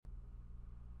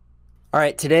All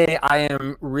right, today I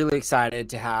am really excited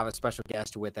to have a special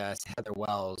guest with us, Heather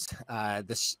Wells.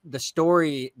 The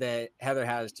story that Heather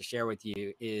has to share with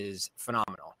you is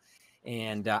phenomenal.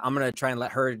 And I'm going to try and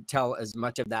let her tell as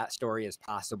much of that story as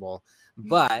possible.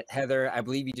 But Heather, I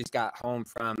believe you just got home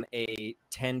from a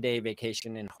 10-day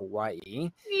vacation in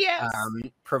Hawaii, Yes.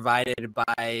 provided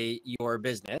by your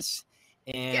business.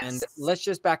 And Yes. let's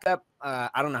just back up.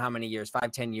 I don't know how many years,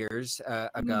 5, 10 years Mhm.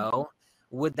 ago.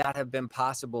 Would that have been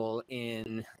possible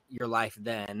in your life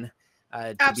then,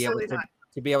 to be able Absolutely to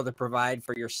not. provide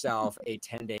for yourself a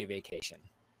 10-day vacation?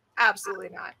 Absolutely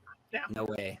not. No. No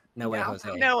way, No.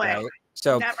 Jose. No way. Right.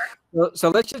 So, Never. so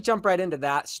let's just jump right into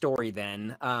that story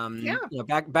then. Yeah.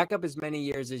 Back up as many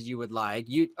years as you would like.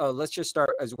 Let's just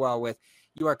start as well with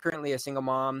you are currently a single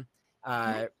mom,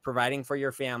 Mhm. providing for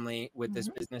your family with this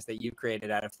Mhm. business that you created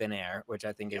out of thin air, which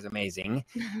I think is Yep. amazing,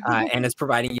 and it's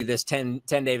providing you this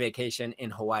 10-day vacation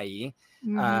in Hawaii.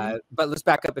 Mhm. But let's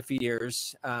back up a few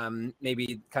years,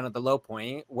 maybe kind of the low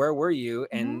point. Where were you,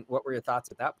 Mhm. and what were your thoughts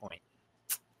at that point?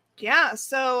 Yeah.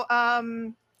 So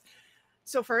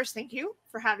first, thank you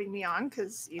for having me on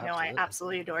because I Absolutely.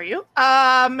 absolutely adore you.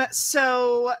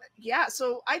 So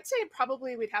I'd say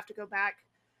probably we'd have to go back.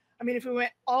 I mean, if we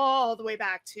went all the way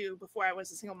back to before I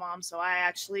was a single mom, so I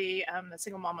actually am a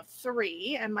single mom of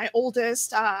three, and my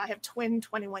oldest, I have twin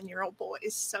 21-year-old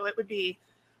boys, so it would be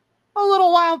a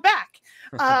little while back.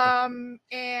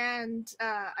 And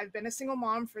I've been a single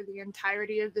mom for the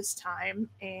entirety of this time.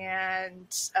 And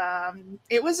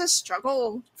it was a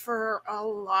struggle for a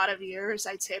lot of years.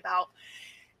 I'd say about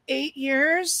 8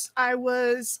 years. I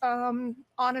was on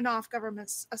and off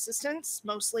government assistance,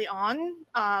 mostly on,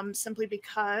 simply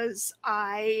because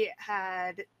I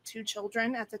had two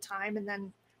children at the time and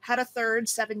then had a third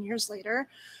 7 years later.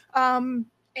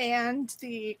 And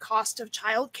the cost of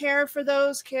childcare for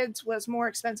those kids was more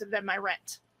expensive than my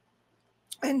rent.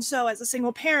 And so, as a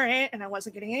single parent, and I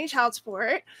wasn't getting any child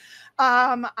support,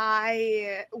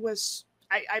 I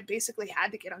basically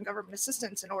had to get on government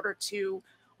assistance in order to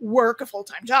work a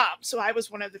full-time job. So I was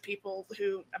one of the people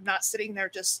who, I'm not sitting there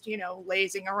just,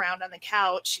 lazing around on the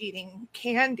couch eating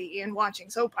candy and watching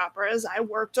soap operas. I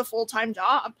worked a full-time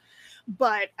job,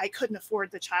 but I couldn't afford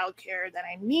the childcare that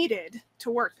I needed to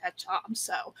work that job.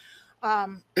 So,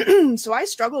 so I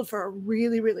struggled for a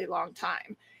really, really long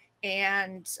time.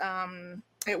 And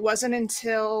it wasn't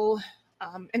until,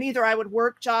 and either I would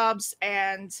work jobs,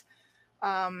 and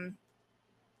um,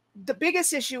 the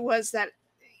biggest issue was that,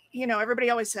 everybody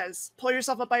always says, pull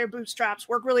yourself up by your bootstraps,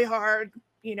 work really hard,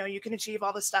 you can achieve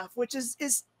all this stuff, which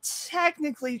is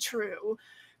technically true.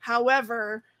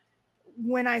 However,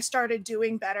 when I started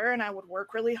doing better and I would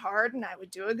work really hard and I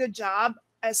would do a good job,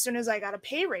 as soon as I got a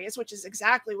pay raise, which is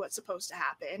exactly what's supposed to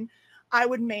happen, I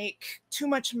would make too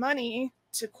much money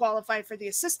to qualify for the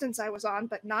assistance I was on,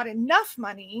 but not enough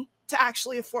money to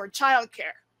actually afford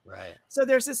childcare. Right. So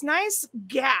there's this nice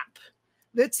gap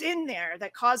that's in there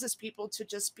that causes people to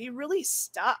just be really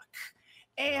stuck.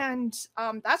 Yep. And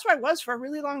that's where I was for a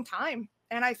really long time.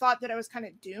 And I thought that I was kind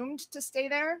of doomed to stay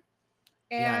there.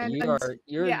 Yeah, And,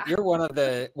 you're yeah, you're one of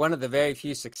the very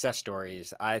few success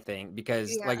stories, I think,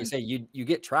 because like you yeah, say, you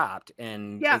get trapped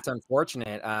and yeah. it's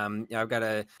unfortunate. I've got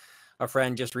a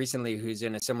friend just recently who's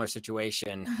in a similar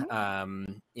situation.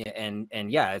 Mhm,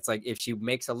 And yeah, it's like if she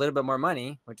makes a little bit more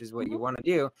money, which is what you mhm, want to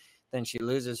do, then she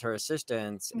loses her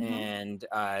assistance, mhm. and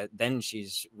then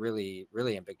she's really,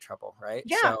 really in big trouble, right?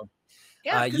 Yeah, So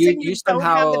yeah, because you then you you don't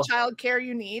have the somehow childcare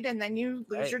you need, and then you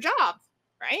lose right. your job,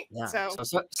 right? Yeah. So,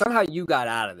 So somehow you got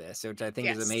out of this, which I think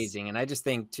is yes. amazing. And I just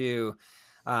think too,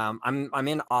 I'm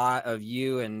in awe of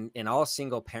you and all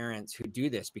single parents who do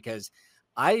this, because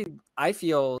I I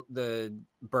feel the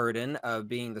burden of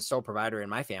being the sole provider in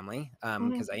my family,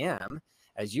 Mhm, because I am,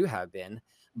 as you have been.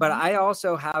 But mhm. I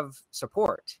also have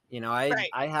support. Right.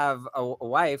 I have a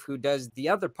wife who does the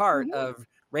other part Mhm. of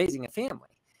raising a family,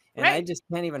 and I Right. just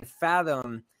can't even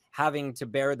fathom having to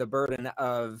bear the burden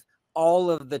of all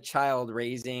of the child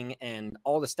raising and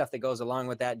all the stuff that goes along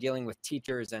with that, dealing with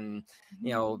teachers and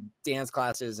Mhm. dance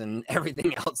classes and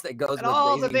everything else that goes And with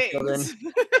all the raising children, things.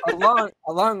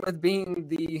 along with being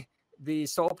the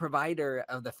sole provider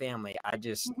of the family. Mhm. I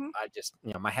just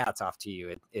my hat's off to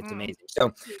you. It's Mm, amazing. So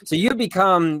thank so you. you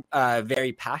become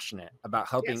very passionate about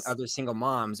helping Yes. other single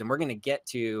moms, and we're going to get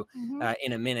to Mhm,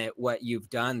 in a minute what you've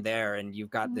done there. And you've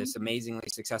got mhm, this amazingly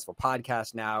successful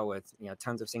podcast now with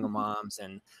tons of single mhm. moms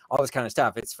and all this kind of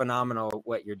stuff. It's phenomenal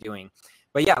what you're doing.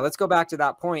 But yeah, let's go back to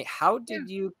that point. How Yeah. did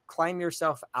you climb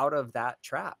yourself out of that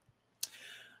trap?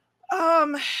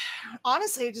 Um,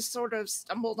 Honestly, I just sort of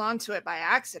stumbled onto it by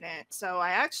accident. So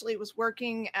I actually was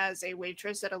working as a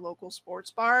waitress at a local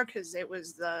sports bar because it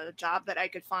was the job that I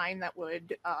could find that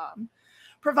would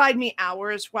provide me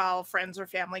hours while friends or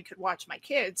family could watch my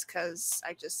kids, because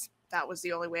that was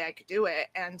the only way I could do it.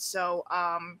 And so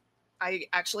I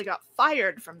actually got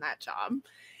fired from that job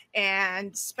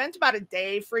and spent about a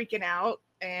day freaking out.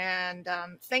 And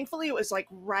thankfully, it was like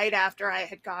right after I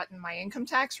had gotten my income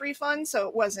tax refund. So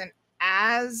it wasn't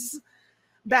as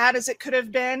bad as it could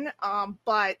have been.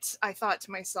 But I thought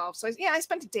to myself, I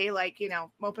spent a day like,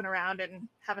 moping around and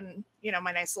having,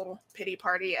 my nice little pity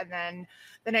party. And then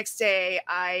the next day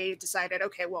I decided,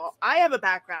 okay, well, I have a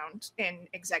background in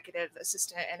executive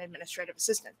assistant and administrative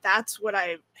assistant. That's what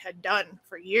I had done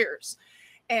for years.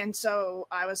 And so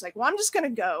I was like, well, I'm just going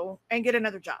to go and get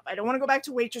another job. I don't want to go back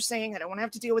to waitressing. I don't want to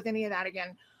have to deal with any of that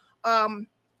again.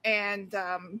 And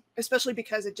especially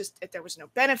because there was no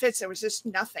benefits. There was just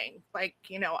nothing. Like,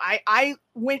 I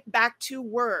went back to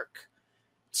work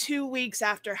 2 weeks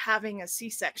after having a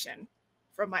C-section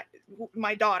from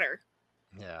my daughter.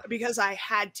 Yeah. Because I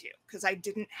had to, because I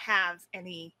didn't have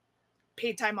any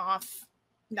paid time off,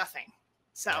 nothing.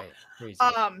 So,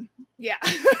 yeah.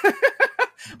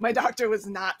 My doctor was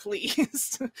not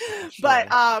pleased.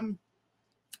 Sure.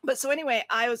 But so anyway,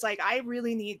 I was like, I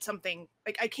really need something.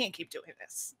 Like, I can't keep doing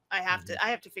this. I have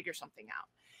to figure something out.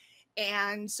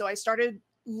 And so I started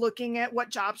looking at what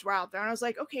jobs were out there. And I was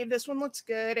like, okay, this one looks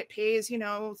good. It pays,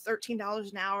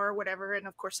 $13 an hour or whatever. And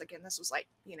of course, again, this was like,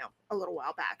 a little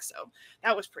while back. So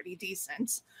that was pretty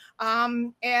decent.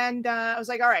 And I was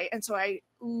like, all right. And so I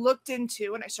looked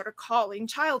into and I started calling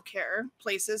childcare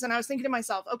places. And I was thinking to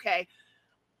myself, okay,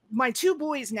 my 2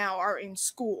 boys now are in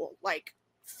school, like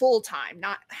full time,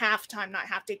 not half time, not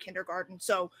half day kindergarten.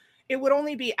 So it would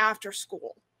only be after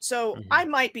school. So I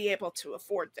might be able to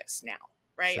afford this now,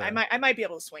 right? Sure. I might be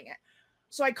able to swing it.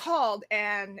 So I called,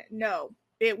 and no,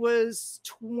 it was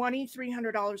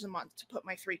 $2,300 a month to put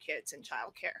my 3 kids in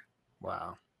childcare.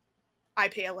 Wow. I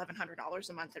pay $1,100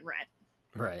 a month in rent.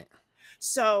 Right.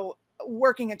 So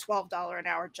working a $12 an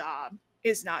hour job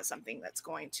is not something that's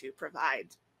going to provide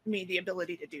me the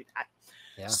ability to do that.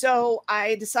 Yeah. So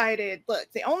I decided, look,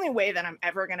 the only way that I'm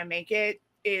ever going to make it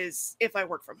is if I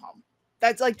work from home.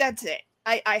 That's it.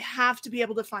 I have to be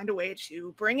able to find a way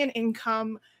to bring in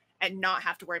income and not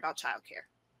have to worry about childcare.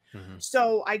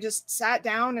 So I just sat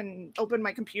down and opened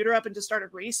my computer up and just started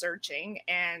researching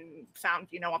and found,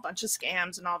 a bunch of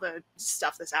scams and all the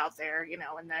stuff that's out there,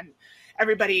 and then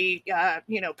everybody,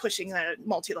 pushing the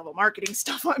multi-level marketing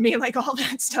stuff on me, like all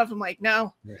that stuff. I'm like,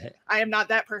 no, right. I am not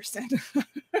that person.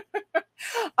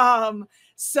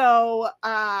 So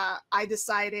I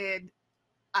decided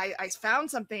I found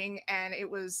something, and it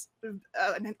was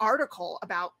an article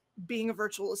about being a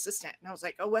virtual assistant. And I was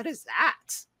like, oh, what is that?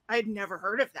 I'd never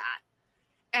heard of that.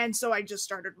 And so I just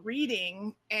started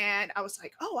reading, and I was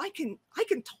like, oh, I can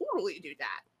totally do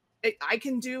that. I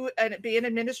can be an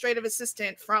administrative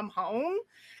assistant from home.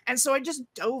 And so I just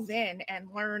dove in and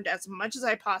learned as much as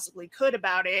I possibly could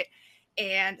about it.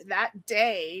 And that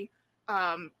day,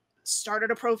 started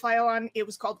a profile on, it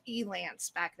was called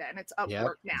Elance back then. It's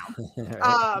Upwork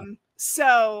now.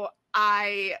 So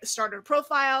I started a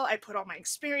profile. I put all my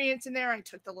experience in there. I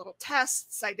took the little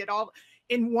tests. I did all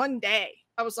in one day.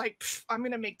 I was like, I'm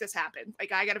going to make this happen.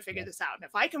 Like, I got to figure this out. And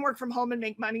if I can work from home and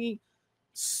make money,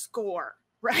 score,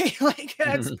 right? Like,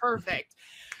 that's perfect.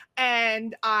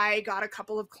 And I got a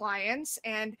couple of clients,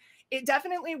 and it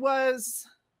definitely was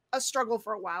a struggle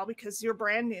for a while because you're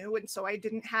brand new. And so I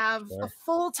didn't have a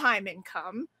full-time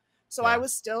income. So I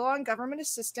was still on government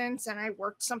assistance, and I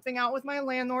worked something out with my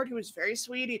landlord, who was very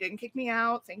sweet. He didn't kick me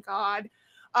out, thank God.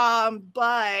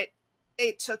 But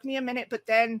it took me a minute. But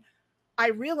then I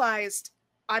realized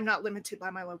I'm not limited by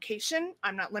my location.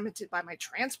 I'm not limited by my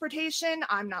transportation.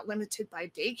 I'm not limited by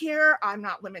daycare. I'm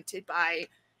not limited by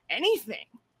anything.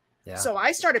 Yeah. So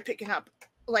I started picking up,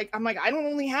 I'm like, I don't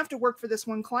only have to work for this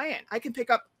one client. I can pick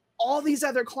up all these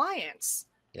other clients.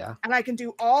 Yeah. And I can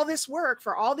do all this work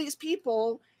for all these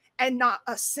people, and not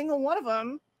a single one of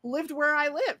them lived where I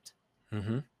lived.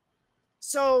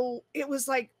 So it was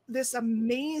like this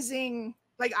amazing,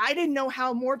 I didn't know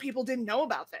how more people didn't know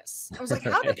about this. I was like,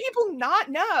 how do people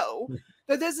not know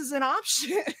that this is an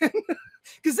option?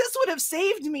 Because this would have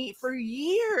saved me for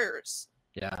years.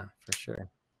 Yeah, for sure.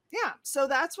 Yeah. So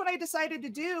that's what I decided to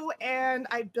do. And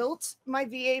I built my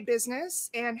VA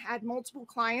business and had multiple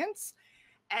clients.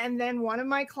 And then one of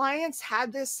my clients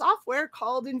had this software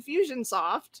called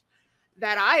Infusionsoft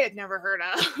that I had never heard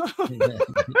of.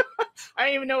 I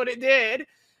didn't even know what it did.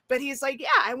 But he's like, yeah,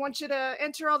 I want you to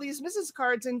enter all these business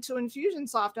cards into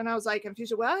Infusionsoft. And I was like,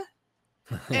 Infusion what?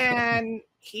 And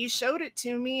he showed it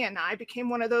to me, and I became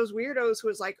one of those weirdos who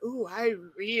was like, ooh, I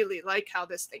really like how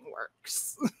this thing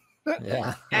works.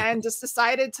 Yeah. And just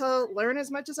decided to learn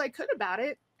as much as I could about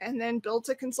it and then built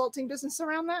a consulting business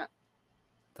around that.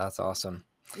 That's awesome.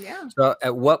 Yeah. So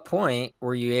at what point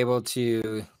were you able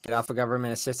to get off of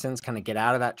government assistance, kind of get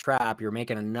out of that trap? You're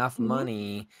making enough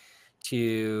money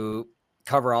to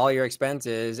cover all your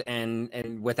expenses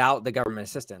and without the government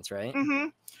assistance, right?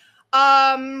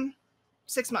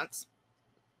 6 months.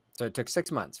 So it took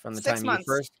 6 months from the 6 time you months.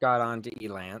 first got on to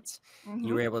Elance.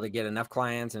 You were able to get enough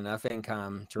clients, enough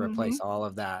income to replace all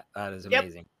of that. That is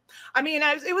amazing. I mean,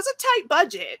 it was a tight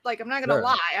budget. Like, I'm not going to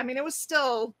lie. I mean, it was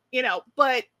still,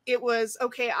 but it was,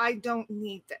 okay, I don't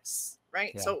need this,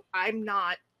 right? Yeah. So I'm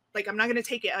not going to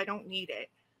take it. I don't need it.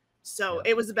 So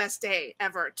it was the best day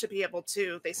ever to be able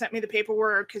to, they sent me the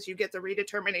paperwork because you get the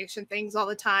redetermination things all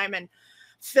the time, and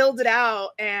filled it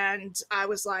out. And I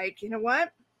was like, you know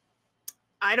what?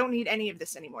 I don't need any of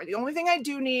this anymore. The only thing I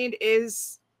do need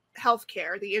is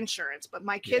healthcare, the insurance, but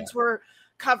my kids were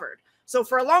covered. So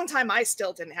for a long time, I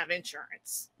still didn't have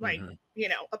insurance, like,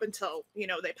 up until,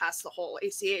 they passed the whole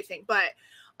ACA thing. But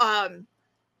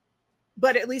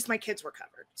at least my kids were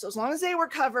covered. So as long as they were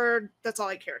covered, that's all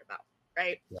I cared about.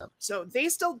 Right. Yeah. So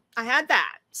I had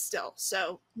that still.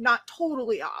 So not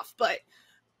totally off, but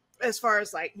as far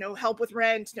as like no help with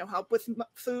rent, no help with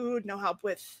food, no help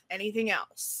with anything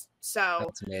else. So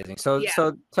that's amazing. So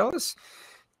tell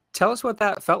us what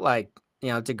that felt like,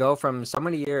 to go from so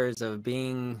many years of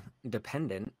being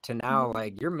dependent to now,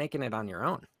 like, you're making it on your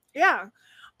own. Yeah.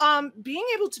 Being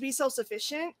able to be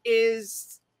self-sufficient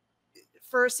is,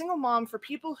 for a single mom, for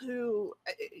people who,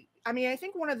 I mean, I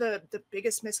think one of the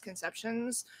biggest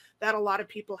misconceptions that a lot of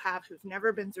people have who've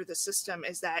never been through the system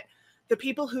is that the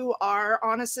people who are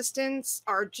on assistance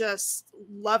are just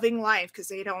loving life because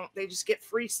they just get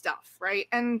free stuff, right?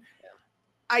 And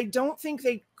I don't think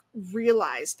they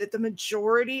realize that the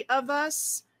majority of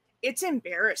us, it's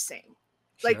embarrassing.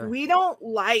 Like, we don't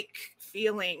like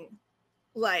feeling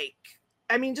like,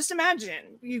 I mean, just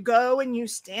imagine you go and you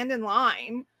stand in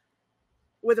line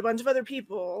with a bunch of other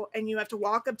people and you have to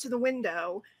walk up to the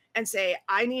window and say,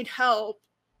 I need help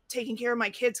taking care of my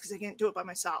kids because I can't do it by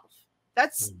myself.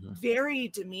 That's very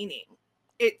demeaning.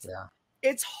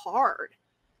 It's hard.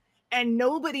 And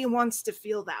nobody wants to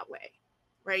feel that way,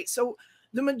 right? So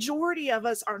the majority of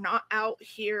us are not out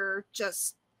here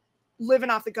just living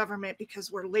off the government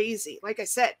because we're lazy. Like I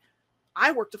said,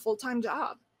 I worked a full-time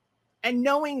job, and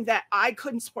knowing that I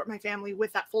couldn't support my family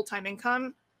with that full-time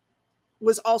income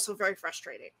was also very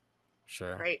frustrating.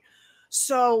 Sure. Right.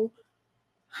 So,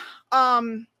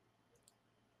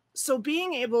 so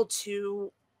being able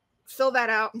to fill that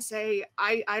out and say,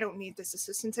 I don't need this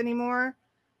assistance anymore,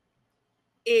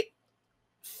 it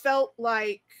felt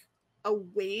like a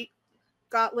weight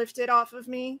got lifted off of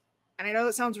me. And I know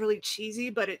that sounds really cheesy,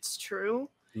 but it's true.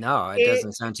 No, it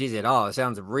doesn't sound cheesy at all. It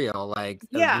sounds real, like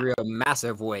a real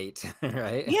massive weight,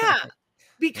 right? Yeah,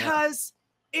 because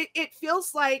it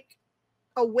feels like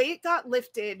a weight got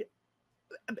lifted,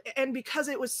 and because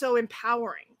it was so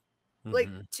empowering, like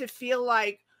to feel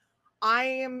like I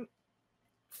am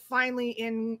finally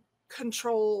in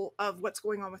control of what's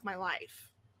going on with my life.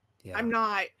 Yeah. I'm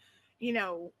not,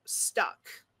 stuck.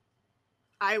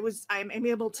 I'm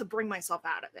able to bring myself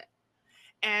out of it.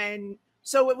 And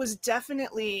so it was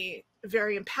definitely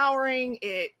very empowering.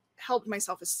 It helped my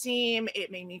self-esteem.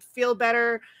 It made me feel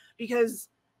better because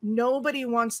nobody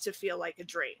wants to feel like a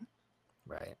drain.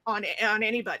 Right. On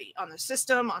anybody, on the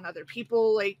system, on other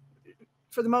people. Like,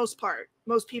 for the most part,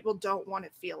 most people don't want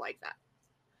to feel like that.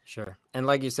 Sure. And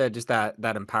like you said, just that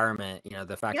empowerment,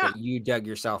 the fact that you dug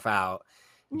yourself out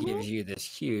gives you this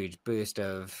huge boost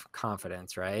of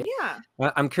confidence, right? Yeah.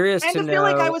 I'm curious to know. feel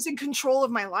like I was in control of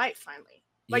my life finally.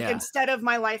 Like, instead of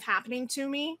my life happening to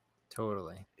me.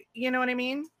 Totally. You know what I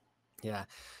mean? Yeah.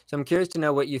 So I'm curious to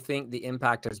know what you think the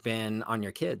impact has been on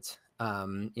your kids.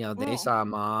 They saw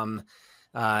mom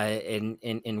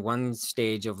in one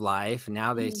stage of life.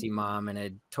 Now they see mom in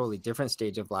a totally different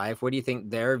stage of life. What do you think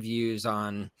their views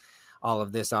on all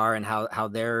of this are, and how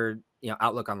their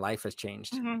outlook on life has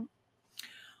changed?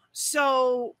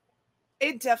 So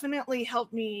it definitely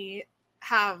helped me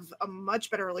have a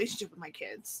much better relationship with my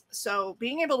kids. So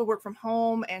being able to work from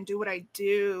home and do what I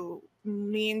do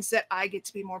means that I get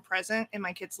to be more present in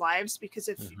my kids' lives, because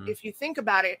if you think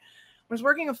about it, I was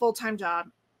working a full-time job,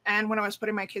 and when I was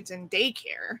putting my kids in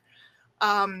daycare,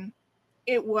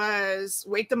 it was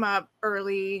wake them up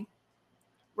early,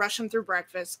 rush them through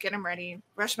breakfast, get them ready,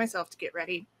 rush myself to get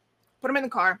ready, put them in the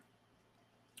car,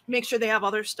 make sure they have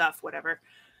all their stuff, whatever,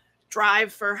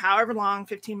 drive for however long,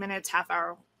 15 minutes, half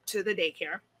hour to the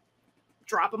daycare,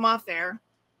 drop them off there,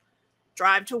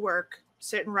 drive to work,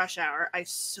 sit in rush hour. I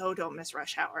so don't miss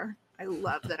rush hour. I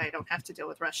love that I don't have to deal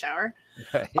with rush hour.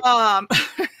 Right.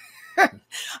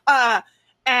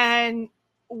 And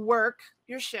work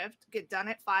your shift, get done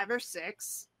at 5 or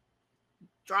 6,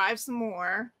 drive some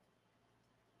more,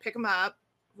 pick them up,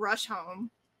 rush home,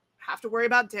 have to worry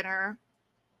about dinner,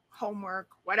 homework,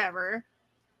 whatever.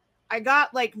 I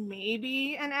got like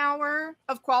maybe an hour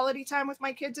of quality time with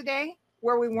my kids a day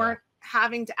where we weren't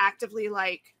having to actively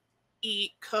like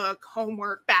eat, cook,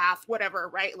 homework, bath, whatever,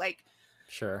 right? Like,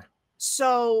 Sure.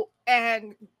 so,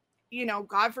 and you know,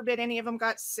 God forbid any of them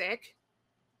got sick.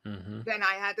 Then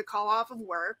I had to call off of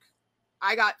work.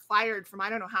 I got fired from I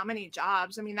don't know how many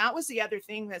jobs. I mean, that was the other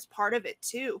thing that's part of it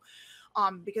too,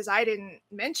 because I didn't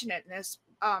mention it in this.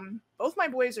 Both my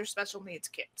boys are special needs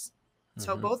kids.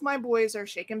 So both my boys are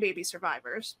shaken baby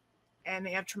survivors, and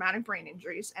they have traumatic brain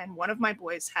injuries. And one of my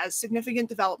boys has significant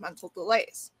developmental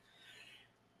delays.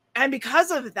 And because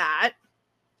of that,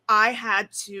 I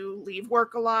had to leave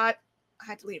work a lot. I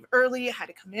had to leave early, I had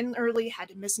to come in early, had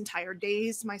to miss entire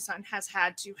days. My son has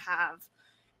had to have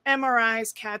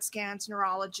MRIs, CAT scans,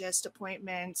 neurologist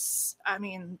appointments. I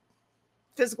mean,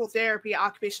 physical therapy,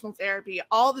 occupational therapy,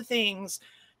 all the things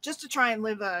just to try and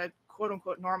live a quote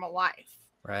unquote normal life.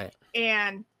 Right.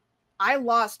 And I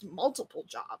lost multiple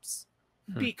jobs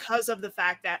because of the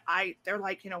fact that they're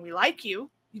like, you know, we like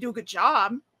you, you do a good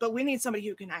job, but we need somebody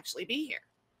who can actually be here.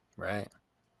 Right.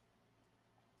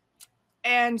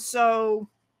 And so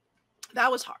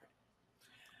that was hard.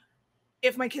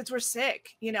 If my kids were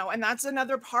sick, you know, and that's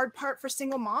another hard part for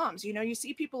single moms. You know, you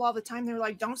see people all the time, they're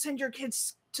like, don't send your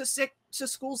kids to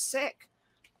school sick.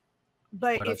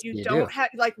 But What if else you do? don't have,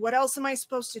 like, what else am I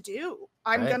supposed to do?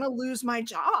 I'm going to lose my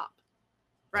job,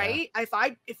 right? Yeah.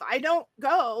 If I don't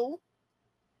go,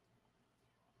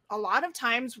 a lot of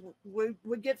times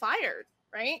would get fired,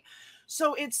 right?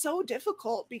 So it's so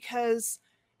difficult because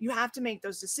you have to make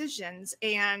those decisions.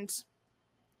 And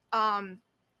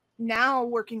now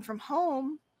working from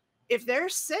home, if they're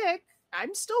sick,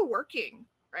 I'm still working,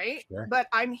 right? Sure. But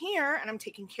I'm here and I'm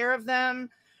taking care of them,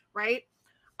 right?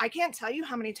 I can't tell you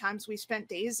how many times we spent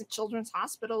days at Children's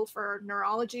Hospital for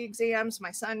neurology exams.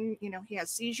 My son, you know, he has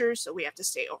seizures, so we have to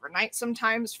stay overnight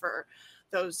sometimes for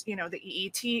those, you know, the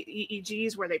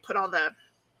EEGs where they put all the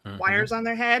wires on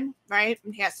their head, right?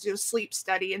 And he has to do a sleep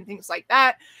study and things like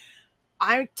that.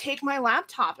 I take my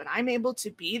laptop and I'm able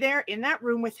to be there in that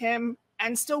room with him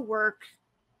and still work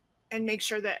and make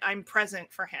sure that I'm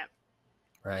present for him.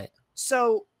 Right.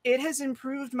 So it has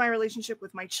improved my relationship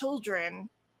with my children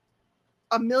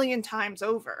a million times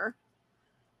over.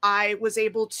 I was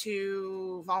able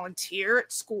to volunteer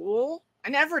at school. I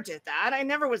never did that. I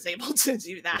never was able to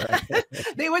do that. Right.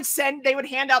 They would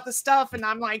hand out the stuff and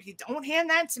I'm like, you don't hand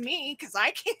that to me because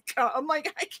I can't go. I'm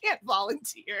like, I can't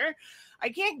volunteer. I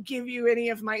can't give you any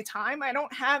of my time. I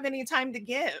don't have any time to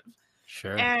give.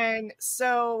 Sure. And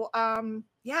so,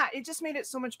 yeah, it just made it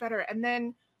so much better. And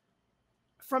then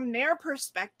from their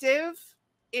perspective,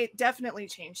 it definitely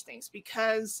changed things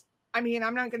because, I mean,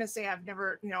 I'm not going to say I've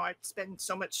never, you know, I've spent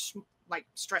so much like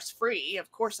stress-free.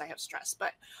 Of course I have stress,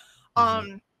 but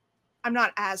I'm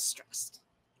not as stressed.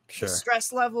 Sure. The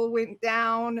stress level went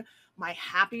down. My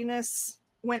happiness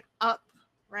went up,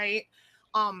 right?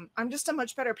 I'm just a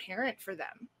much better parent for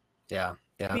them. Yeah.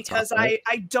 Yeah. Because awesome.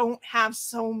 I don't have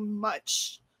so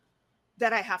much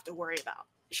that I have to worry about.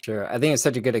 Sure. I think it's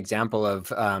such a good example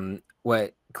of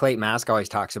what Clayton Mask always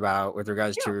talks about with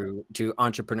regards to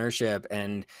entrepreneurship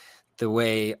and the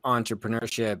way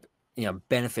entrepreneurship, you know,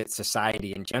 benefits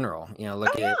society in general. You know,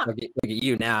 look at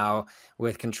you now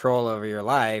with control over your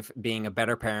life, being a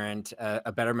better parent,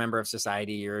 a better member of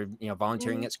society. You're, you know,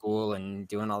 volunteering at school and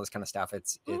doing all this kind of stuff.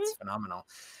 It's phenomenal.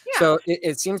 Yeah. So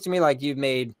it seems to me like you've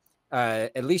made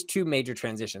at least two major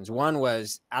transitions. One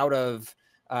was out of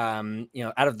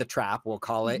the trap, we'll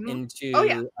call it, into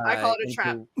I call it a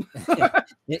trap.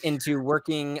 into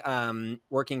working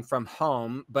from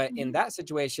home. But in that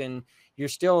situation, you're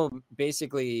still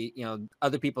basically, you know,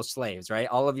 other people's slaves, right?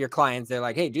 All of your clients, they're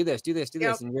like, hey, do this,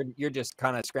 and you're just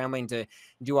kind of scrambling to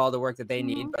do all the work that they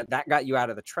need. But that got you out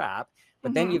of the trap.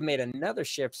 But then you've made another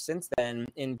shift since then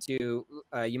into,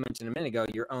 you mentioned a minute ago,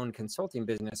 your own consulting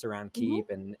business around Keep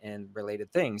and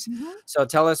related things. So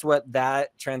tell us what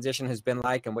that transition has been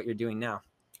like and what you're doing now.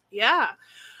 Yeah.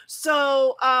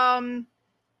 So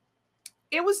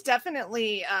it was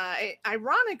definitely,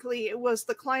 ironically, it was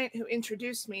the client who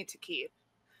introduced me to Keep,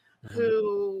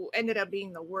 who ended up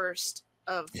being the worst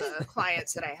of the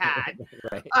clients that I had.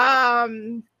 Right.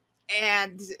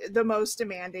 and the most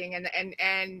demanding,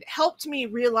 and helped me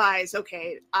realize,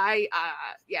 okay,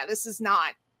 yeah, this is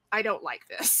not, I don't like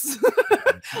this.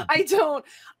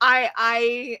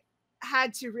 I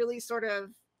had to really sort of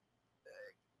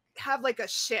have like a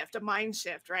shift, a mind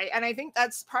shift, right? And I think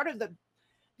that's part of the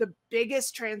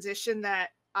biggest transition that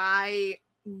I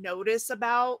notice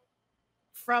about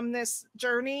from this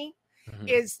journey,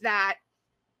 is that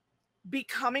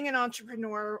becoming an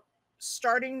entrepreneur,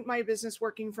 starting my business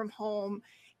working from home,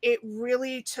 it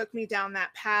really took me down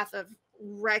that path of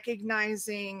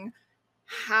recognizing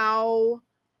how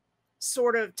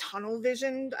sort of tunnel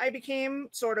visioned I became,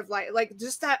 sort of like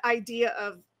just that idea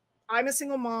of, I'm a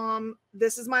single mom,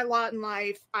 this is my lot in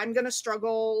life, I'm going to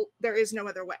struggle, there is no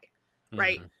other way,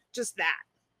 right? Just that.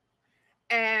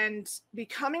 And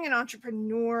becoming an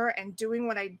entrepreneur and doing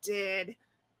what I did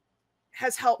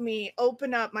has helped me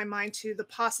open up my mind to the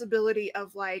possibility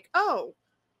of like, oh,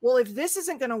 well, if this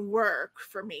isn't going to work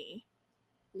for me,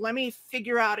 let me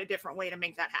figure out a different way to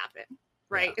make that happen,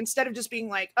 right? Yeah. Instead of just being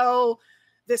like, oh,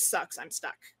 this sucks, I'm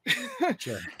stuck.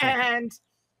 Sure. And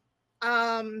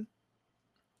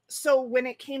so when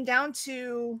it came down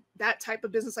to that type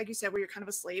of business, like you said, where you're kind of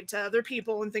a slave to other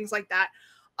people and things like that,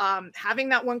 having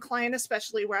that one client,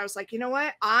 especially, where I was like, you know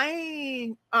what,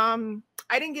 I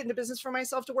didn't get into business for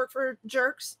myself to work for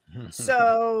jerks.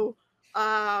 So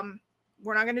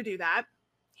we're not going to do that.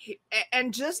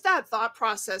 And just that thought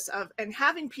process of, and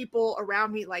having people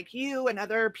around me like you and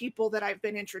other people that I've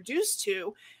been introduced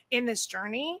to in this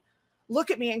journey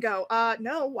look at me and go,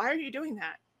 no, why are you doing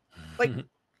that? Like,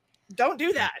 don't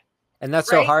do that. And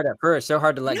that's right? So hard at first, so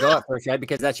hard to let go at first, right?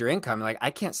 Because that's your income. Like,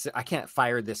 I can't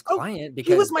fire this client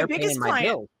because he was my biggest client,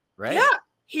 bills, right? Yeah,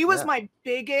 he was my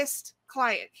biggest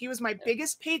client. He was my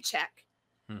biggest paycheck.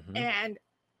 And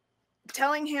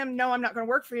telling him, no, I'm not going to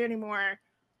work for you anymore,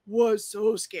 was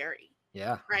so scary.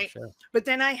 Yeah. Right. Sure. But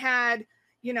then I had,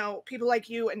 you know, people like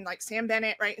you and like Sam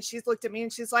Bennett, right? And she's looked at me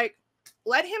and she's like,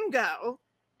 let him go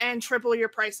and triple your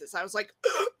prices. I was like,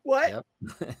 what?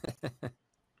 Yep.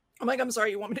 I'm like, I'm sorry,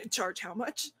 you want me to charge how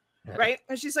much? Yeah. Right.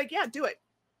 And she's like, yeah, do it.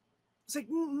 It's like,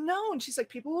 no. And she's like,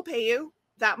 people will pay you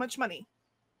that much money.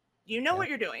 You know what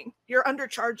you're doing. You're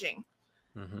undercharging.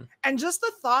 And just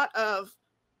the thought of,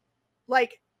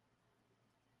 like,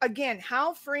 again,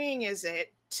 how freeing is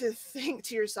it to think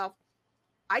to yourself,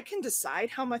 I can decide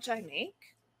how much I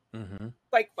make?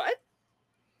 Like, what?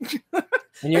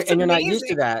 And you're not used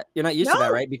to that. You're not used to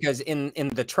that, right? Because in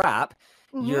the trap,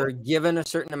 you're given a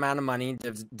certain amount of money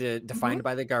defined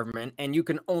by the government, and you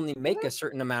can only make a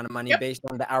certain amount of money based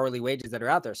on the hourly wages that are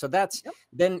out there. So that's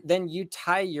then you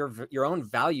tie your own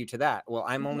value to that. Well,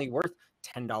 I'm only worth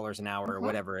 $10 an hour or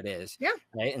whatever it is. Yeah.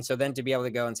 Right. And so then to be able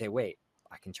to go and say, wait,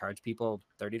 I can charge people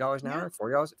 $30 an hour,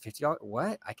 $40, $50.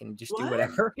 What? I can just do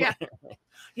whatever. Yeah.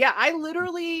 Yeah. I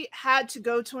literally had to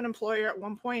go to an employer at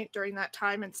one point during that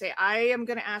time and say, I am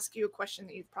going to ask you a question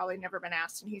that you've probably never been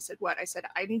asked. And he said, what? I said,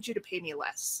 I need you to pay me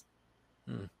less.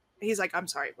 He's like, I'm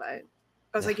sorry, what? I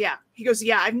was like, yeah. He goes,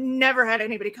 yeah, I've never had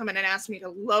anybody come in and ask me to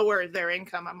lower their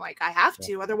income. I'm like, I have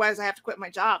to, otherwise I have to quit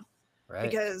my job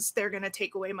because they're going to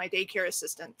take away my daycare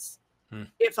assistance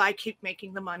if I keep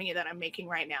making the money that I'm making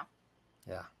right now.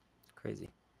 Yeah.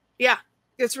 Crazy. Yeah.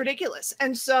 It's ridiculous.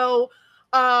 And so,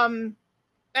 and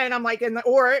I'm like,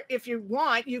 or if you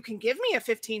want, you can give me a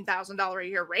 $15,000 a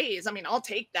year raise. I mean, I'll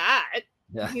take that.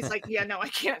 Yeah. He's like, yeah, no, I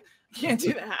can't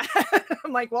do that.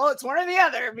 I'm like, well, it's one or the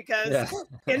other, because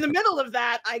in the middle of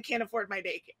that, I can't afford my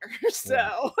daycare.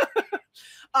 So,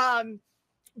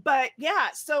 but yeah,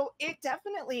 so it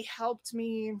definitely helped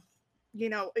me, you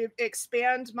know,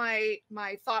 expand my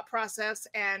thought process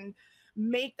and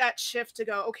make that shift to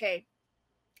go, okay,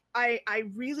 I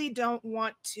really don't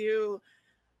want to,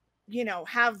 you know,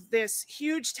 have this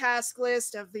huge task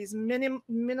list of these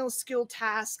minuscule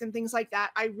tasks and things like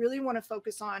that. I really want to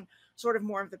focus on sort of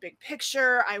more of the big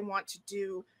picture.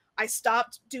 I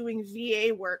stopped doing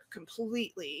VA work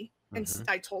completely. And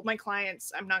I told my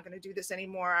clients, I'm not going to do this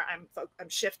anymore. I'm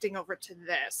shifting over to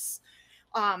this.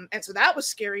 And so that was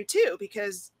scary too,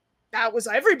 because that was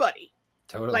everybody.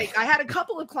 Totally. Like, I had a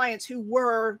couple of clients who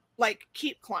were like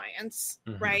Keep clients,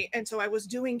 right? And so I was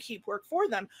doing Keep work for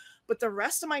them, but the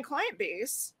rest of my client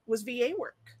base was VA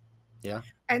work. Yeah.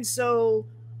 And so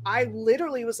I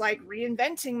literally was like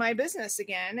reinventing my business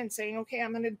again and saying, okay,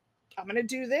 I'm going to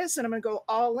do this and I'm going to go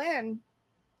all in.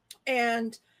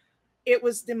 And it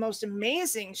was the most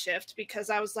amazing shift, because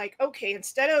I was like, okay,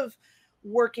 instead of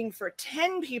working for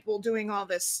 10 people doing all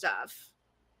this stuff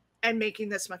and making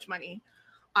this much money,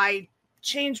 I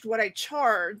changed what I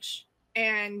charge,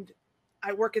 and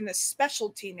I work in this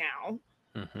specialty now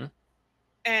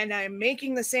and I'm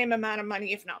making the same amount of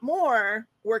money, if not more,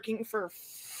 working for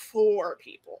 4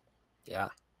 people. Yeah,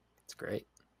 it's great.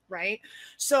 Right.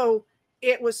 So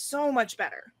it was so much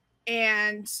better.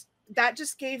 And that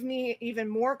just gave me even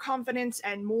more confidence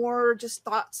and more just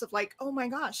thoughts of like, oh my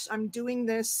gosh, I'm doing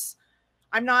this.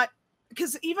 I'm not,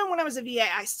 because even when I was a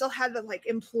VA, I still had the like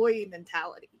employee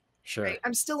mentality. Sure. Right.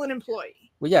 I'm still an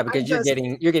employee. Well, yeah, because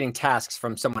you're getting tasks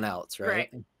from someone else, right?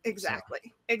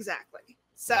 Exactly. Exactly.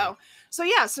 So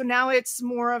yeah, so now it's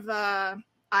more of I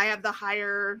have the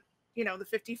higher, the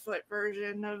 50-foot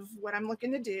version of what I'm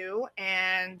looking to do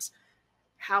and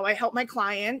how I help my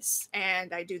clients,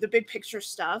 and I do the big picture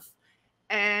stuff.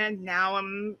 And now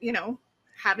I'm,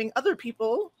 having other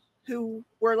people who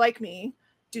were like me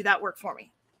do that work for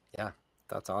me. Yeah.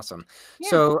 That's awesome. Yeah.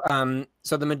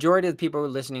 So the majority of the people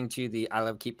listening to the I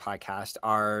Love Keep podcast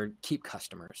are Keep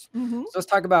customers. Mm-hmm. So let's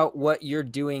talk about what you're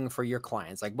doing for your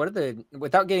clients. Like,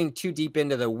 without getting too deep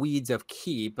into the weeds of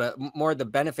Keep, but more the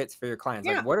benefits for your clients.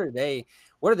 Yeah. Like, what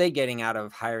are they getting out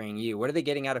of hiring you? What are they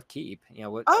getting out of Keep?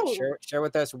 Share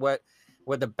with us what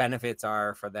the benefits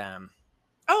are for them.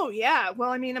 Oh yeah.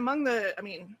 Well,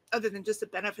 other than just the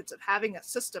benefits of having a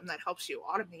system that helps you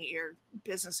automate your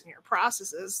business and your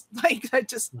processes, like that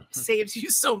just saves you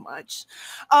so much.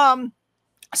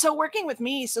 So working with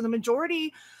me, so the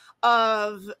majority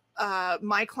of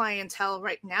my clientele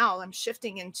right now, I'm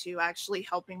shifting into actually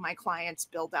helping my clients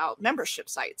build out membership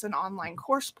sites and online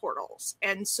course portals.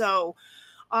 And so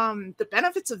the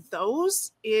benefits of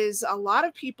those is a lot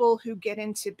of people who get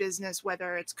into business,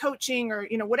 whether it's coaching or,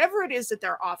 whatever it is that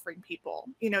they're offering people,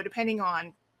 depending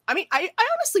on, I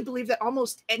honestly believe that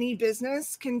almost any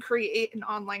business can create an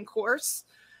online course,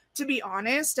 to be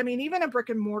honest. Even a brick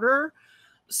and mortar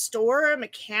store, a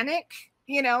mechanic,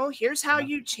 here's how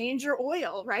you change your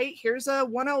oil, right? Here's a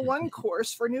 101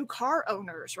 course for new car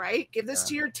owners, right? Give this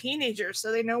to your teenagers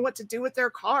so they know what to do with their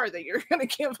car that you're going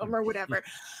to give them or whatever.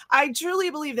 I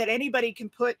truly believe that anybody can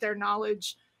put their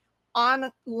knowledge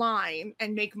online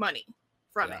and make money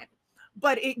from it.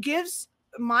 But it gives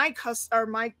my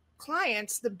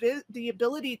clients the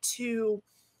ability to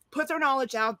put their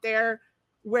knowledge out there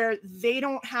where they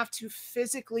don't have to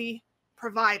physically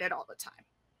provide it all the time.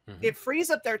 It frees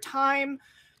up their time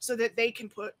so that they can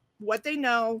put what they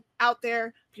know out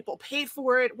there. People pay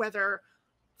for it, whether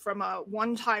from a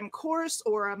one-time course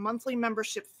or a monthly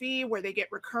membership fee where they get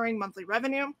recurring monthly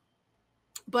revenue.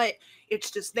 But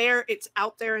it's just there. It's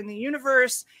out there in the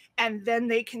universe. And then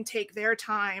they can take their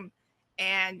time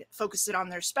and focus it on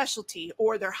their specialty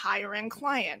or their higher end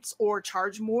clients or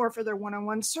charge more for their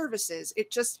one-on-one services.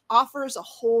 It just offers a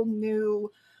whole new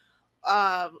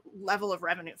level of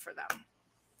revenue for them.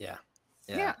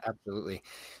 Yeah, absolutely.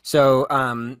 So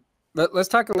let's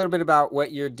talk a little bit about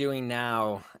what you're doing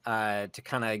now to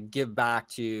kind of give back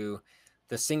to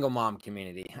the single mom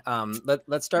community.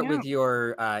 Let's start with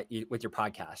your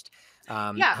podcast.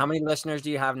 How many listeners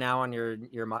do you have now on your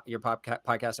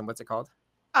podcast, and what's it called?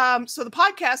 So the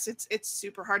podcast, it's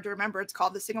super hard to remember. It's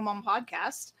called the Single Mom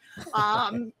Podcast.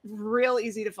 Real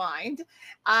easy to find.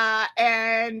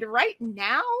 And right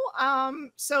now,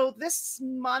 so this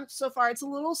month so far, it's a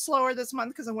little slower this month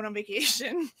because I went on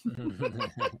vacation.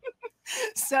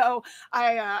 So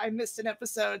I missed an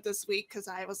episode this week because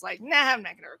I was like, nah, I'm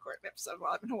not going to record an episode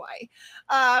while I'm in Hawaii.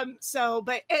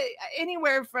 But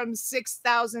anywhere from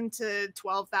 6,000 to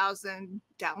 12,000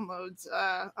 downloads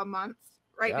a month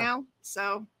right now.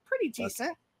 So pretty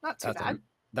decent. Not too bad.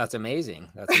 That's amazing.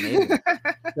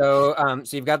 So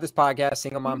you've got this podcast,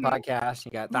 Single Mom Podcast.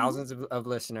 You got thousands of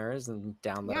listeners and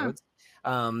downloads.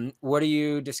 What are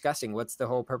you discussing? What's the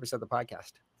whole purpose of the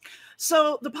podcast?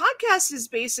 So the podcast is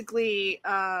basically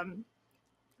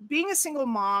being a single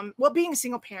mom, being a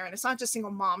single parent. It's not just single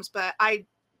moms, but I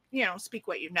speak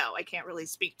what you know. I can't really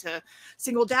speak to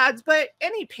single dads, but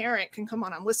any parent can come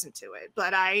on and listen to it.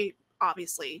 But I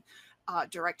obviously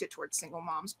directed towards single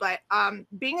moms. But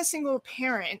being a single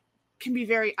parent can be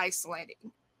very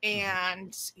isolating,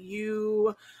 and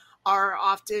you are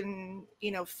often,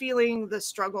 feeling the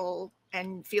struggle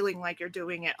and feeling like you're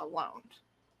doing it alone.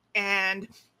 And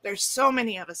there's so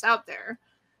many of us out there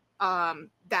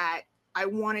that I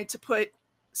wanted to put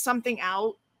something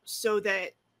out so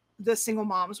that the single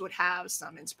moms would have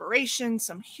some inspiration,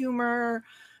 some humor,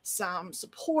 some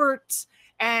support.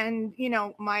 And,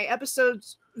 my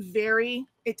episodes vary.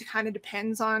 It kind of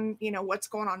depends on, what's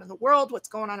going on in the world, what's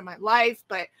going on in my life.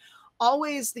 But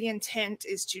always the intent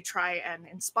is to try and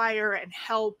inspire and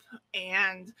help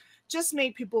and just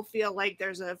make people feel like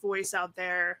there's a voice out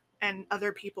there and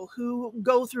other people who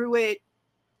go through it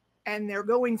and they're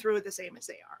going through it the same as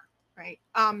they are. Right.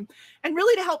 And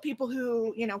really to help people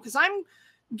who, because I'm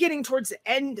getting towards the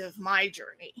end of my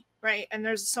journey, right? And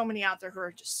there's so many out there who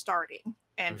are just starting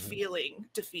and feeling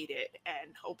defeated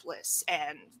and hopeless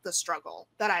and the struggle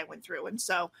that I went through. And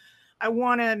so I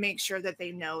want to make sure that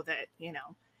they know that, you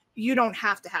know, you don't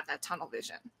have to have that tunnel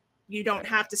vision. You don't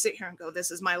have to sit here and go,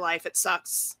 this is my life. It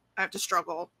sucks. I have to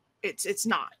struggle. It's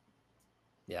not.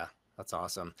 Yeah, that's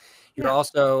awesome. You're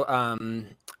also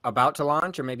about to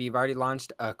launch, or maybe you've already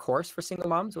launched, a course for single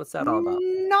moms. What's that all about?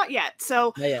 Not yet.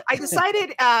 So Not yet. I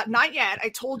decided, not yet. I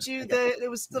told you that it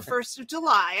was the 1st of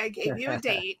July. I gave you a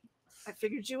date. I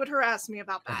figured you would harass me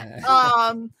about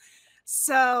that.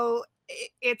 So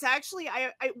it's actually,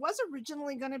 I was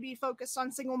originally going to be focused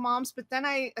on single moms, but then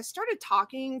I started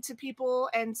talking to people,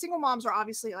 and single moms are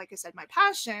obviously, like I said, my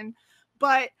passion,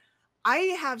 but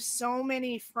I have so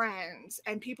many friends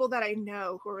and people that I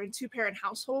know who are in 2-parent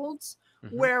households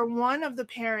where one of the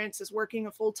parents is working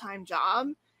a full-time job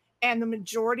and the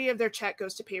majority of their check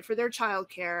goes to pay for their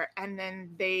childcare, and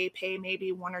then they pay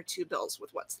maybe 1 or 2 bills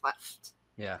with what's left.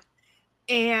 Yeah.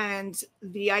 And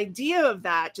the idea of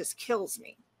that just kills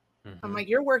me. I'm like,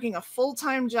 you're working a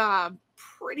full-time job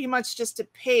pretty much just to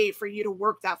pay for you to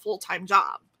work that full-time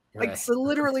job. Right. Like, so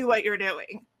literally what you're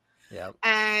doing. Yeah.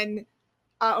 And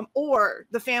or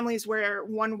the families where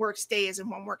one works days and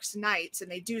one works nights,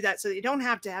 and they do that so they don't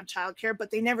have to have childcare,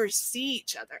 but they never see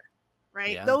each other,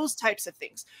 right? Yeah. Those types of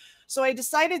things. So I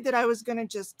decided that I was going to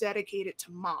just dedicate it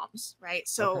to moms, right?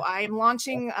 So I'm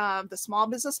launching the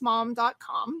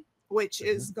smallbusinessmom.com, which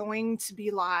is going to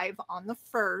be live on the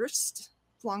 1st,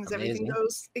 as long as everything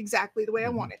goes exactly the way I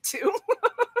want it to.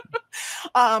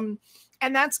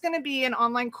 And that's going to be an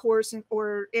online course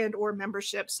or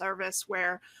membership service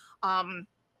where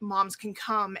moms can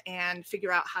come and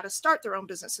figure out how to start their own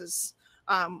businesses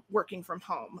working from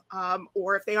home,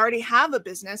 or if they already have a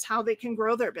business, how they can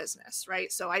grow their business,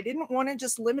 right? So I didn't want to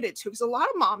just limit it to, because a lot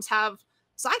of moms have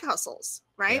side hustles,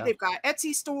 right? Yeah. They've got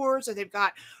Etsy stores, or they've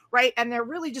got, right? And they're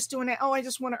really just doing it, oh, I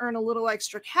just want to earn a little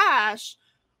extra cash,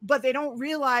 but they don't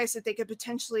realize that they could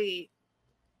potentially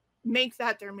make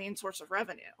that their main source of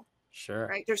revenue. Sure.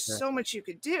 Right. There's so much you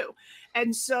could do.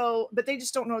 And so, but they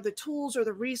just don't know the tools or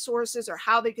the resources or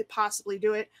how they could possibly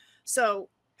do it. So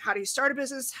how do you start a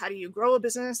business? How do you grow a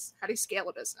business? How do you scale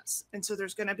a business? And so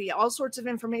there's going to be all sorts of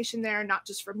information there, not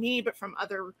just from me, but from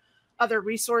other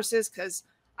resources, because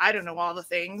I don't know all the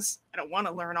things. I don't want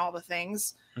to learn all the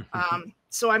things.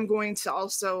 So I'm going to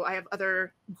also, I have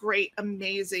other great,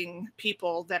 amazing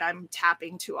people that I'm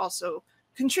tapping to also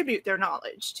contribute their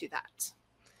knowledge to that.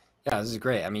 Yeah, this is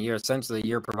great. I mean,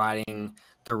 you're providing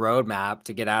the roadmap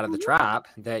to get out of the trap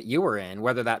that you were in,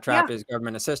 whether that trap is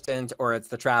government assistance, or it's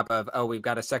the trap of, oh, we've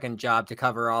got a second job to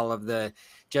cover all of the,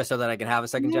 just so that I can have a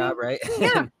second job, right?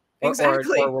 Yeah,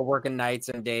 exactly. Or we're working nights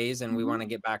and days and we want to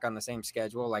get back on the same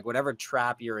schedule. Like, whatever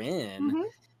trap you're in,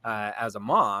 as a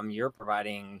mom, you're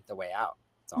providing the way out.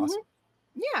 It's awesome.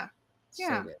 Yeah.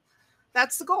 So good.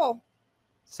 That's the goal.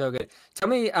 So good. Tell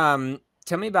me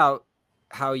about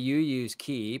how you use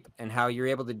Keep and how you're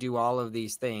able to do all of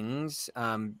these things,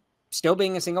 still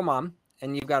being a single mom,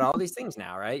 and you've got all these things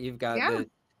now, right? You've got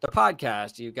the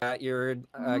podcast, you've got your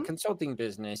consulting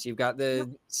business, you've got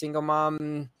the single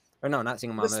mom, or no, not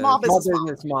single mom, small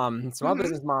business mom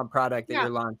product that you're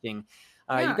launching.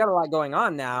 You've got a lot going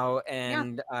on now,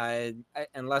 and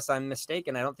unless I'm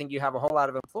mistaken, I don't think you have a whole lot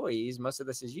of employees. Most of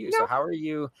this is you. No. So how are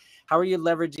you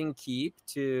leveraging Keep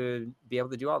to be able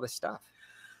to do all this stuff?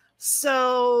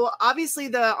 So obviously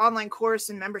the online course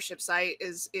and membership site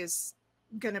is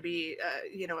going to be,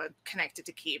 connected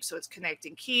to Keep. So it's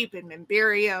connecting Keep and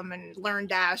Memberium and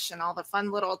LearnDash and all the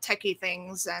fun little techie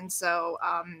things. And so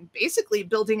basically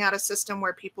building out a system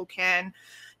where people can,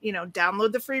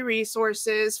 download the free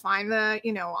resources, find the,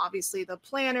 obviously the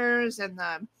planners and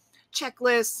the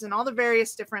checklists and all the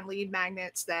various different lead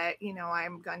magnets that,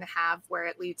 I'm going to have, where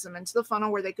it leads them into the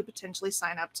funnel where they could potentially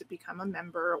sign up to become a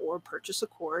member or purchase a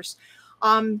course.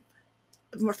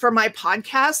 For my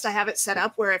podcast, I have it set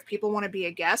up where if people want to be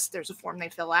a guest, there's a form they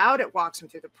fill out. It walks them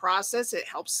through the process. It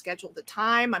helps schedule the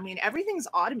time. I mean, everything's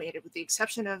automated with the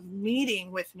exception of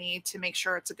meeting with me to make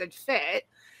sure it's a good fit,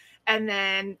 and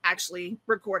then actually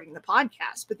recording the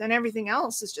podcast. But then everything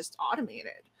else is just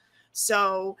automated.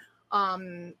 So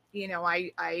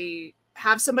I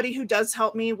have somebody who does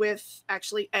help me with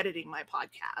actually editing my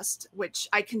podcast, which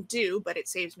I can do, but it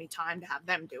saves me time to have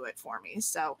them do it for me.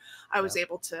 So I was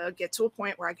able to get to a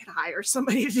point where I could hire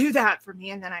somebody to do that for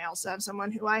me. And then I also have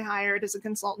someone who I hired as a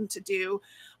consultant to do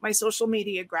my social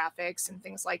media graphics and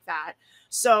things like that.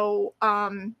 So,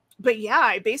 but yeah,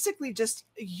 I basically just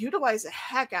utilize the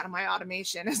heck out of my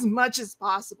automation as much as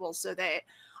possible so that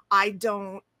I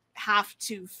don't have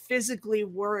to physically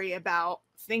worry about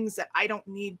things that I don't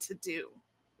need to do,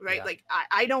 right? Yeah. Like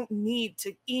I don't need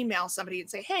to email somebody and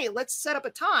say, hey, let's set up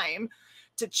a time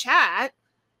to chat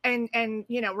and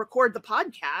record the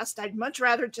podcast. I'd much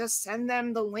rather just send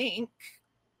them the link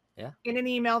in an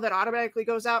email that automatically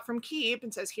goes out from Keep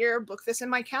and says, here, book this in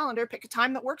my calendar, pick a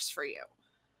time that works for you.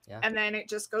 And then it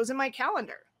just goes in my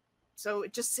calendar. So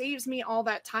it just saves me all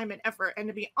that time and effort. And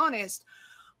to be honest,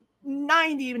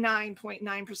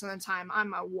 99.9% of the time,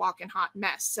 I'm a walking hot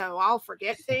mess. So I'll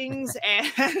forget things. And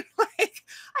like,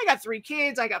 I got 3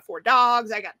 kids, I got 4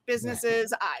 dogs, I got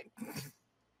businesses.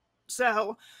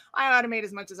 So I automate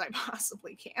as much as I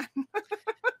possibly can.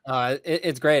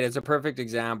 It's great. It's a perfect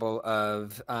example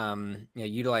of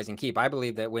utilizing Keep. I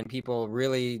believe that when people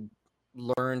really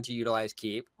learn to utilize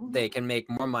Keep, they can make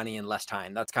more money in less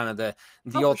time. That's kind of the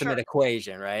ultimate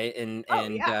equation, right? And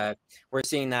we're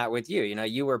seeing that with you.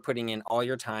 You were putting in all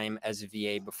your time as a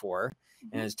VA before,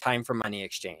 and it's time for money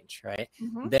exchange, right?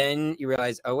 Then you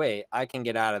realize, oh wait, I can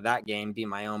get out of that game, be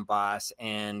my own boss,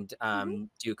 and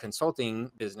do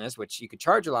consulting business, which you could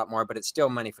charge a lot more, but it's still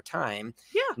money for time.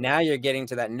 Now you're getting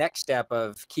to that next step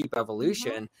of Keep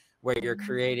evolution, where you're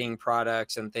creating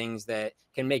products and things that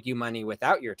can make you money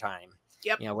without your time.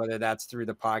 Whether that's through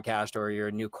the podcast or your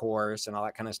new course and all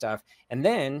that kind of stuff. And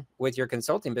then with your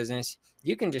consulting business,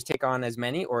 you can just take on as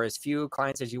many or as few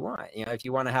clients as you want. If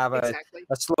you want to have a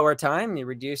slower time, you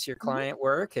reduce your client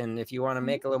work. And if you want to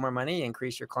make a little more money,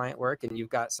 increase your client work. And you've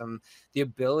got the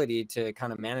ability to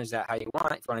kind of manage that how you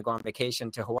want. If you want to go on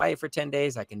vacation to Hawaii for 10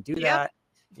 days, I can do that.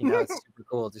 It's super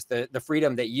cool. Just the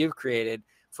freedom that you've created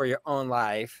for your own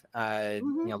life,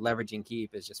 leveraging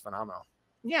Keep is just phenomenal.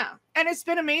 Yeah. And it's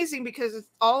been amazing because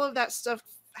all of that stuff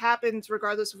happens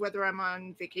regardless of whether I'm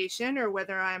on vacation or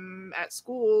whether I'm at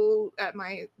school at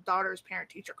my daughter's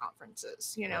parent-teacher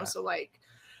conferences, So like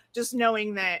just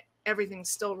knowing that everything's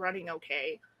still running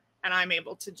okay and I'm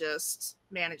able to just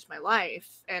manage my life.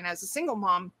 And as a single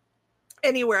mom,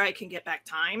 anywhere I can get back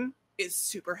time is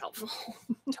super helpful.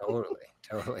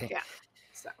 Totally. Yeah.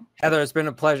 So. Heather, it's been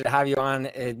a pleasure to have you on.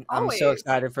 I'm so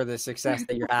excited for the success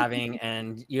that you're having,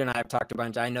 and you and I have talked a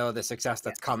bunch. I know the success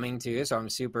that's coming too, so I'm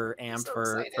super amped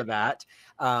for that.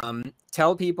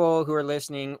 Tell people who are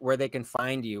listening where they can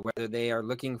find you, whether they are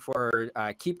looking for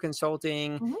Keep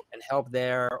Consulting and help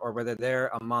there, or whether they're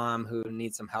a mom who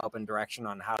needs some help and direction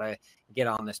on how to get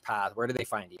on this path. Where do they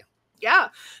find you? Yeah.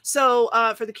 So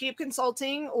for the Keep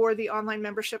Consulting or the online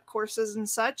membership courses and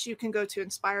such, you can go to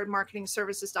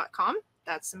inspiredmarketingservices.com.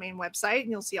 That's the main website,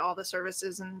 and you'll see all the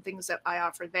services and things that I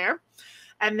offer there.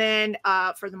 And then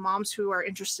for the moms who are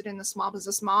interested in the Small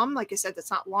Business Mom, like I said, that's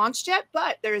not launched yet,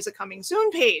 but there is a coming soon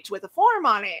page with a form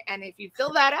on it. And if you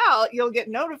fill that out, you'll get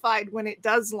notified when it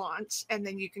does launch. And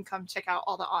then you can come check out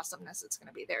all the awesomeness that's going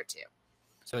to be there too.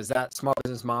 So is that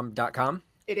smallbusinessmom.com?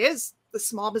 It is the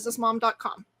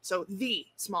smallbusinessmom.com. So the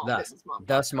smallbusinessmom.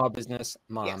 The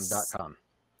smallbusinessmom.com.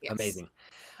 Yes. Amazing.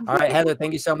 All right, Heather,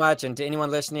 thank you so much. And to anyone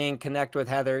listening, connect with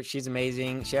Heather. She's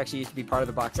amazing. She actually used to be part of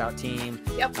the Box Out team.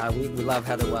 Yep. We love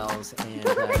Heather Wells. And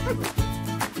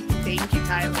thank you,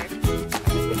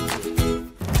 Tyler.